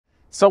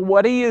So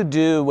what do you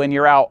do when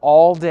you're out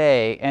all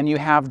day and you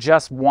have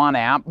just one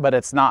app, but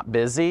it's not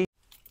busy?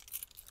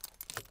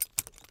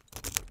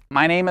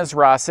 My name is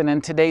Russ, and in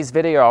today's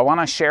video, I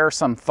want to share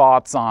some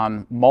thoughts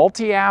on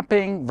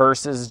multi-apping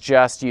versus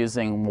just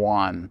using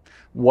one.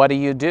 What do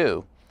you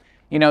do?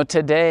 You know,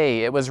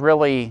 today it was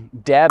really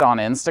dead on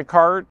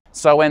Instacart,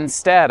 so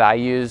instead I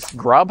used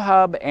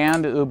Grubhub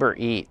and Uber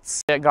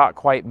Eats. It got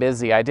quite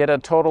busy. I did a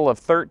total of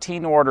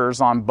 13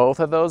 orders on both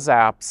of those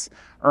apps,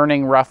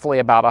 earning roughly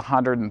about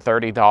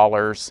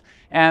 $130,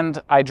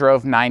 and I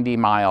drove 90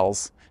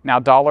 miles. Now,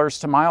 dollars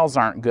to miles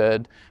aren't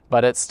good,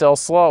 but it's still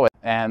slow,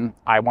 and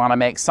I want to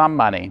make some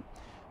money.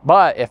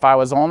 But if I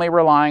was only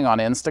relying on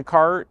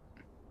Instacart,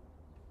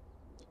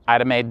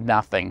 I'd have made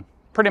nothing.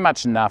 Pretty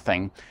much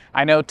nothing.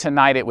 I know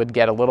tonight it would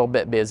get a little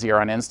bit busier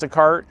on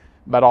Instacart,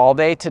 but all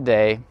day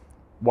today,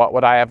 what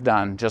would I have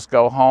done? Just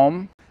go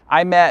home?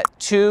 I met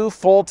two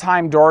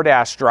full-time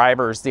DoorDash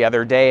drivers the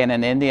other day in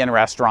an Indian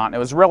restaurant. It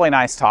was really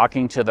nice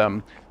talking to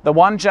them. The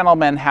one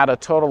gentleman had a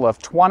total of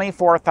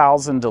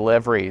 24,000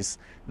 deliveries.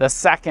 The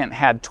second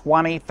had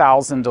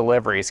 20,000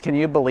 deliveries. Can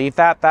you believe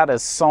that? That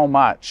is so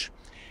much.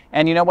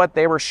 And you know what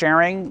they were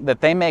sharing?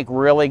 That they make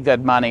really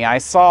good money. I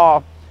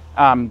saw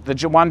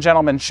the one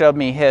gentleman showed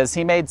me his.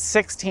 He made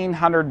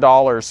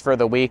 $1,600 for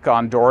the week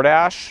on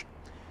DoorDash,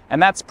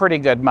 and that's pretty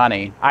good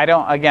money. I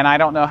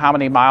don't know how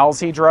many miles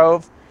he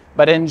drove,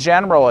 but in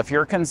general, if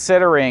you're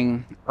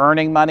considering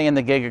earning money in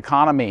the gig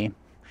economy,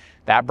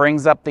 that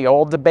brings up the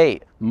old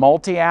debate,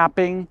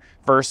 multi-apping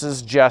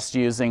versus just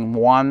using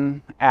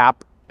one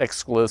app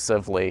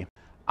exclusively.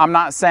 I'm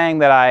not saying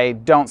that I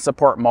don't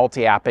support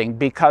multi-apping,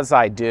 because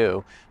I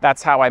do.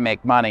 That's how I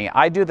make money.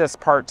 I do this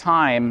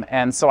part-time,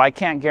 and so I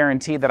can't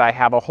guarantee that I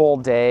have a whole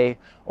day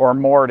or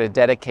more to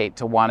dedicate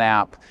to one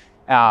app.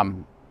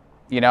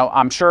 You know,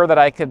 I'm sure that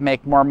I could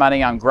make more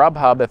money on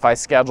Grubhub if I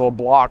schedule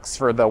blocks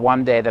for the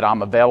one day that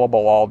I'm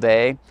available all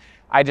day.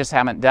 I just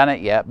haven't done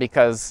it yet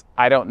because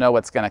I don't know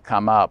what's going to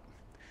come up.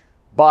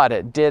 But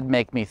it did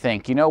make me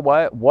think, you know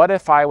what? What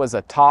if I was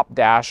a top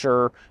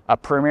dasher, a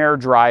premier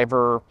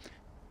driver?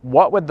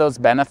 What would those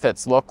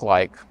benefits look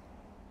like?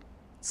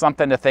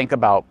 Something to think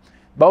about.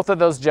 Both of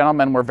those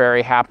gentlemen were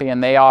very happy,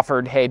 and they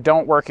offered, hey,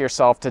 don't work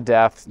yourself to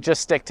death.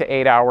 Just stick to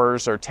 8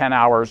 hours or 10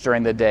 hours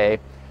during the day.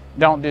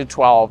 Don't do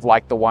 12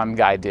 like the one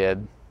guy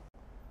did.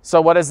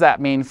 So what does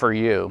that mean for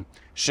you?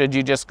 Should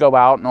you just go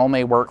out and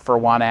only work for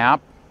one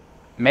app?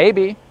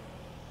 Maybe.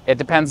 It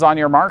depends on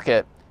your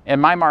market. In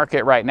my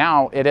market right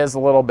now, it is a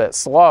little bit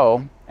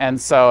slow.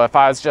 And so if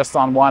I was just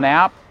on one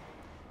app,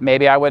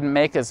 maybe I wouldn't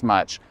make as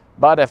much.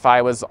 But if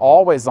I was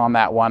always on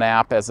that one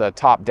app as a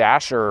top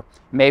dasher,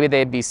 maybe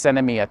they'd be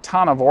sending me a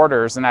ton of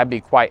orders and I'd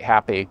be quite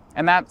happy.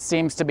 And that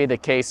seems to be the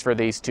case for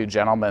these two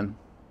gentlemen.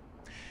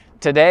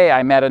 Today,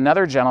 I met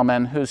another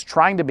gentleman who's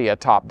trying to be a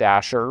top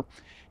dasher,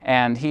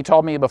 and he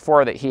told me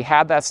before that he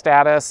had that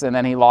status and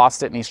then he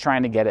lost it and he's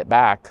trying to get it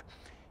back.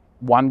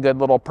 One good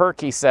little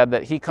perk, he said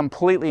that he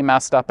completely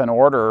messed up an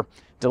order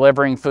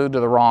delivering food to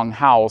the wrong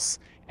house,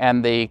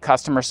 and the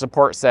customer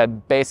support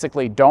said,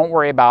 basically, don't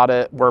worry about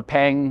it. We're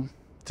paying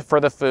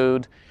for the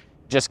food.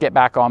 Just get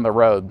back on the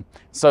road.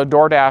 So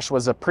DoorDash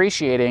was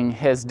appreciating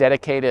his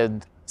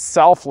dedicated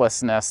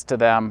selflessness to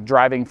them,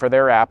 driving for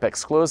their app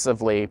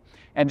exclusively,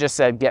 and just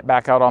said, get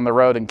back out on the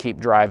road and keep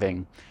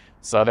driving.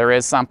 So there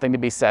is something to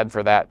be said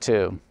for that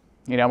too.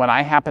 You know, when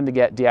I happened to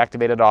get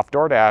deactivated off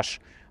DoorDash,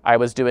 I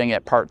was doing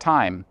it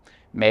part-time.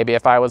 Maybe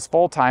if I was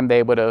full-time,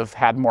 they would have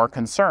had more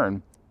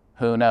concern.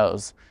 Who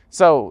knows?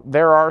 So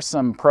there are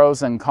some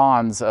pros and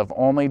cons of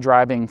only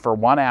driving for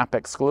one app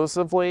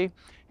exclusively,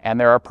 and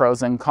there are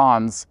pros and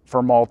cons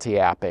for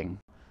multi-apping.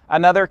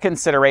 Another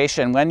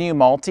consideration, when you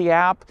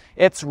multi-app,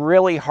 it's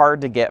really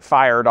hard to get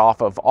fired off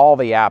of all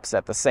the apps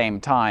at the same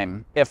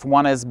time. If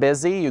one is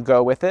busy, you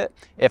go with it.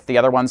 If the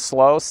other one's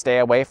slow, stay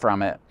away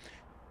from it.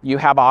 You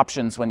have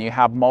options when you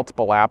have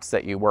multiple apps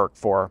that you work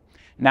for.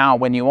 Now,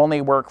 when you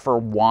only work for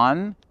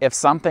one, if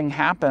something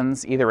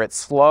happens, either it's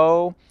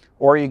slow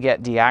or you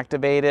get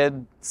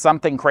deactivated,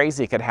 something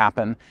crazy could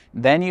happen,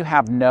 then you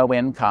have no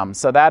income.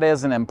 So that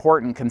is an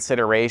important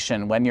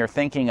consideration when you're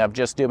thinking of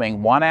just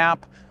doing one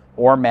app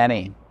or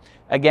many.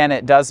 Again,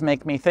 it does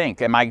make me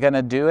think, am I going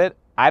to do it?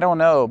 I don't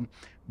know,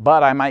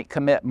 but I might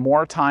commit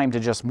more time to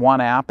just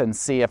one app and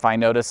see if I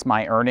notice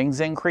my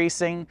earnings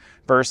increasing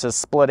versus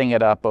splitting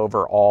it up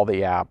over all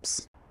the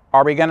apps.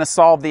 Are we going to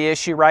solve the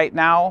issue right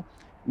now?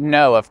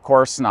 No, of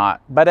course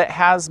not. But it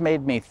has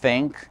made me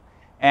think,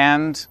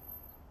 and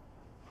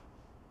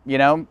you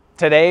know,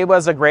 today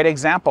was a great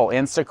example.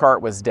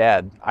 Instacart was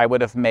dead. I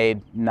would have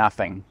made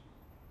nothing.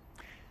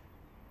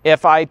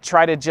 If I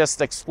try to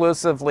just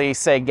exclusively,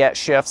 say, get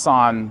shifts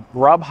on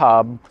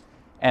Grubhub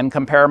and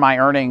compare my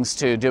earnings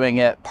to doing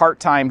it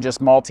part-time, just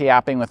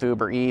multi-apping with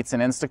Uber Eats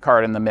and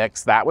Instacart in the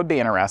mix, that would be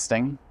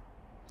interesting.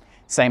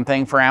 Same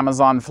thing for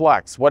Amazon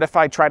Flex. What if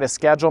I try to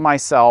schedule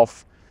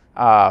myself,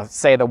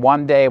 say, the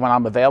one day when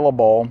I'm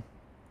available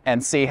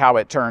and see how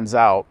it turns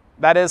out?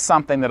 That is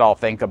something that I'll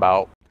think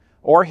about.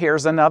 Or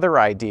here's another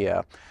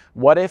idea.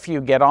 What if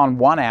you get on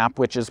one app,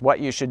 which is what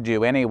you should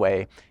do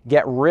anyway,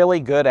 get really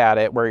good at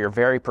it where you're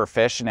very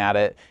proficient at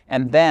it,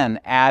 and then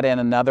add in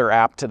another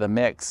app to the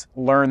mix,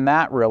 learn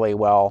that really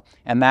well,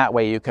 and that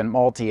way you can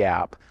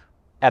multi-app.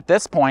 At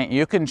this point,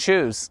 you can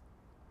choose.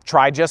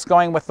 Try just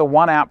going with the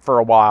one app for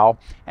a while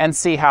and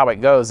see how it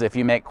goes. If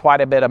you make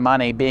quite a bit of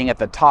money being at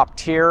the top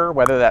tier,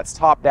 whether that's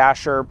Top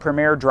Dasher,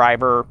 Premier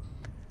Driver,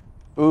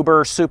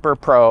 Uber Super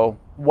Pro,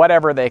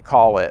 whatever they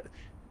call it,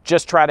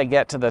 just try to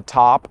get to the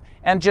top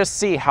and just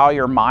see how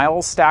your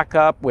miles stack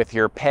up with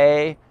your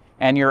pay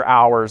and your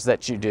hours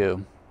that you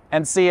do,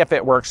 and see if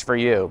it works for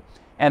you.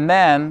 And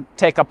then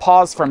take a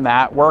pause from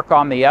that, work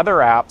on the other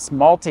apps,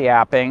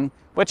 multi-apping,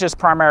 which is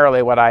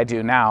primarily what I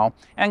do now,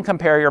 and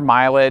compare your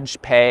mileage,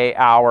 pay,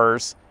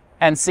 hours,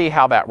 and see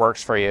how that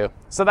works for you.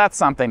 So that's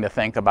something to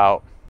think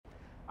about.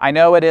 I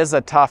know it is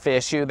a tough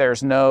issue.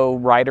 There's no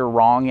right or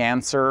wrong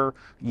answer,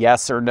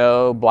 yes or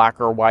no,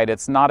 black or white.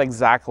 It's not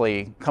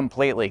exactly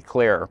completely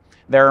clear.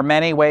 There are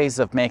many ways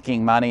of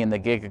making money in the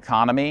gig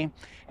economy,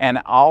 and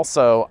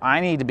also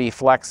I need to be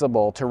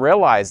flexible to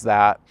realize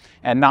that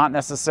and not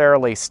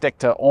necessarily stick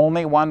to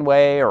only one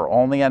way or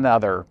only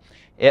another.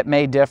 It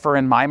may differ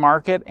in my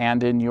market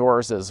and in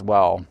yours as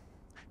well.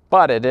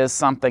 But it is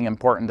something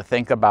important to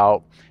think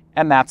about,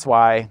 and that's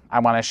why I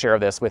want to share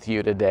this with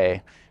you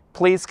today.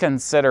 Please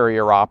consider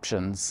your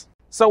options.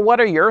 So what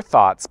are your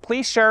thoughts?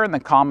 Please share in the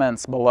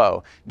comments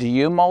below. Do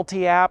you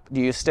multi-app? Do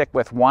you stick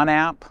with one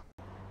app?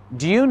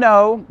 Do you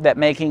know that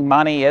making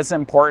money is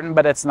important,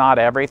 but it's not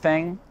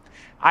everything?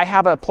 I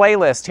have a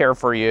playlist here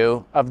for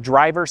you of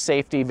driver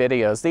safety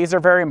videos. These are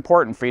very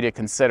important for you to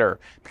consider,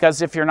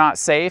 because if you're not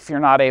safe, you're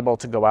not able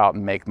to go out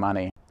and make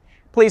money.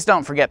 Please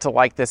don't forget to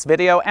like this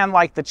video and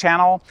like the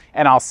channel,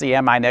 and I'll see you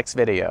in my next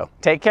video.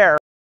 Take care.